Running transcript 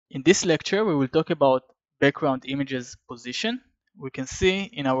In this lecture, we will talk about background images position. We can see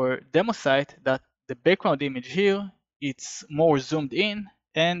in our demo site that the background image here, it's more zoomed in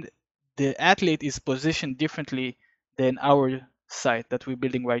and the athlete is positioned differently than our site that we're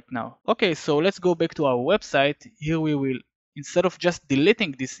building right now. Okay, so let's go back to our website. Here we will, instead of just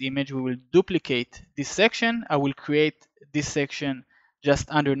deleting this image, we will duplicate this section. I will create this section just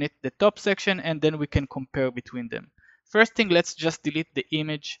underneath the top section and then we can compare between them. First thing, let's just delete the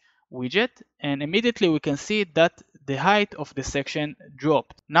image widget and immediately we can see that the height of the section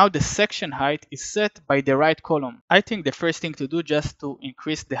dropped. Now the section height is set by the right column. I think the first thing to do just to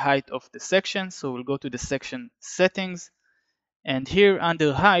increase the height of the section, so we'll go to the section settings and here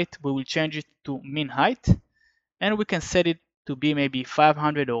under height we will change it to min height and we can set it to be maybe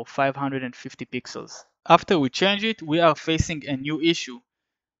 500 or 550 pixels. After we change it, we are facing a new issue.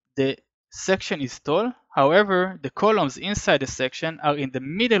 The section is tall, however, the columns inside the section are in the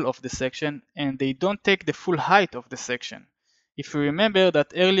middle of the section and they don't take the full height of the section. If you remember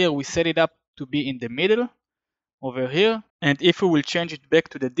that earlier we set it up to be in the middle over here, and if we will change it back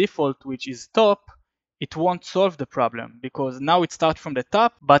to the default, which is top, it won't solve the problem because now it starts from the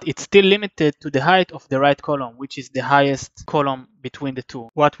top, but it's still limited to the height of the right column, which is the highest column between the two.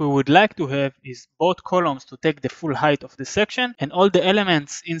 What we would like to have is both columns to take the full height of the section and all the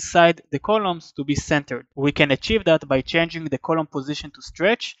elements inside the columns to be centered. We can achieve that by changing the column position to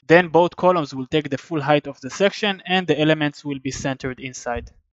stretch, then both columns will take the full height of the section and the elements will be centered inside.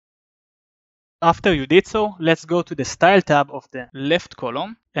 After you did so, let's go to the Style tab of the left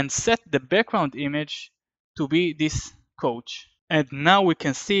column and set the background image to be this coach. And now we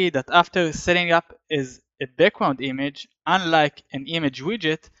can see that after setting up as a background image, unlike an image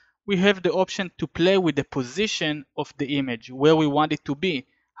widget, we have the option to play with the position of the image, where we want it to be,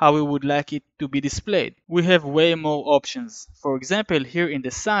 how we would like it to be displayed. We have way more options. For example, here in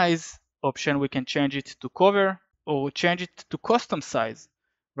the size option, we can change it to cover or change it to custom size.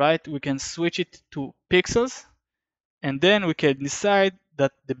 Right, we can switch it to pixels and then we can decide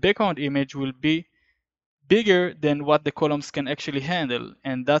that the background image will be bigger than what the columns can actually handle,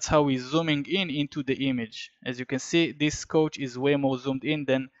 and that's how we're zooming in into the image. As you can see, this coach is way more zoomed in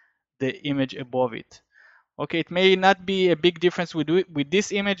than the image above it. Okay, it may not be a big difference with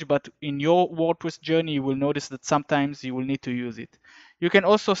this image, but in your WordPress journey you will notice that sometimes you will need to use it. You can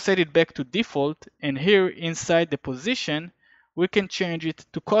also set it back to default, and here inside the position we can change it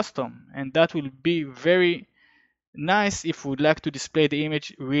to custom, and that will be very nice if we would like to display the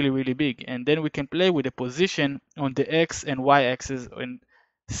image really big, and then we can play with the position on the X and Y axis and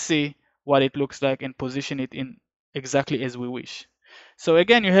see what it looks like and position it in exactly as we wish. So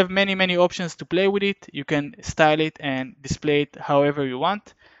again, you have many options to play with it. You can style it and display it however you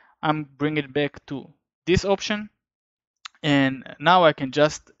want. I'm bringing it back to this option, and now I can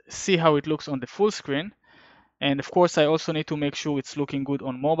just see how it looks on the full screen. And of course, I also need to make sure it's looking good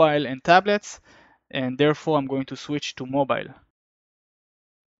on mobile and tablets, and therefore I'm going to switch to mobile.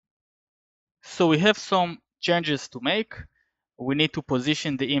 So we have some changes to make. We need to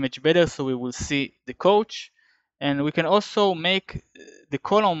position the image better so we will see the coach, and we can also make the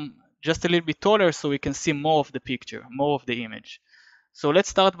column just a little bit taller so we can see more of the picture, more of the image. So let's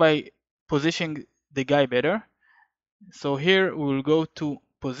start by positioning the guy better. So here we will go to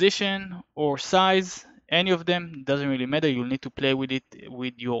position or size. Any of them, doesn't really matter. You'll need to play with it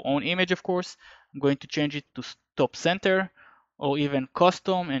with your own image, of course. I'm going to change it to top center or even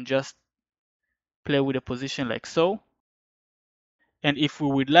custom and just play with the position like so. And if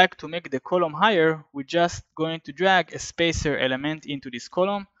we would like to make the column higher, we're just going to drag a spacer element into this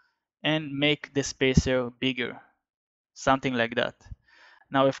column and make the spacer bigger, something like that.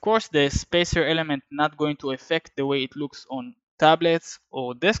 Now, of course, the spacer element not going to affect the way it looks on tablets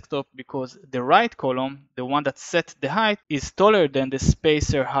or desktop because the right column, the one that set the height, is taller than the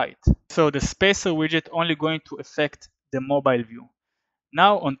spacer height. So the spacer widget only going to affect the mobile view.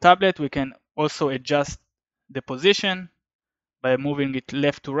 Now on tablet, we can also adjust the position by moving it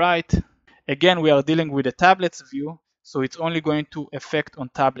left to right. Again, we are dealing with a tablet's view, so it's only going to affect on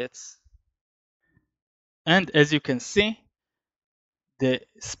tablets. And as you can see, the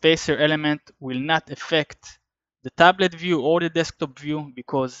spacer element will not affect the tablet view or the desktop view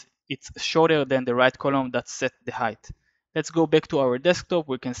because it's shorter than the right column that set the height. Let's go back to our desktop.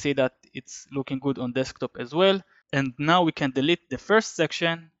 We can see that it's looking good on desktop as well. And now we can delete the first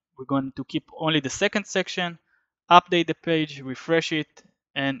section. We're going to keep only the second section, update the page, refresh it,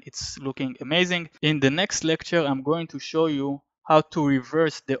 and it's looking amazing. In the next lecture, I'm going to show you how to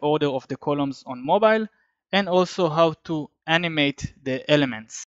reverse the order of the columns on mobile and also how to animate the elements.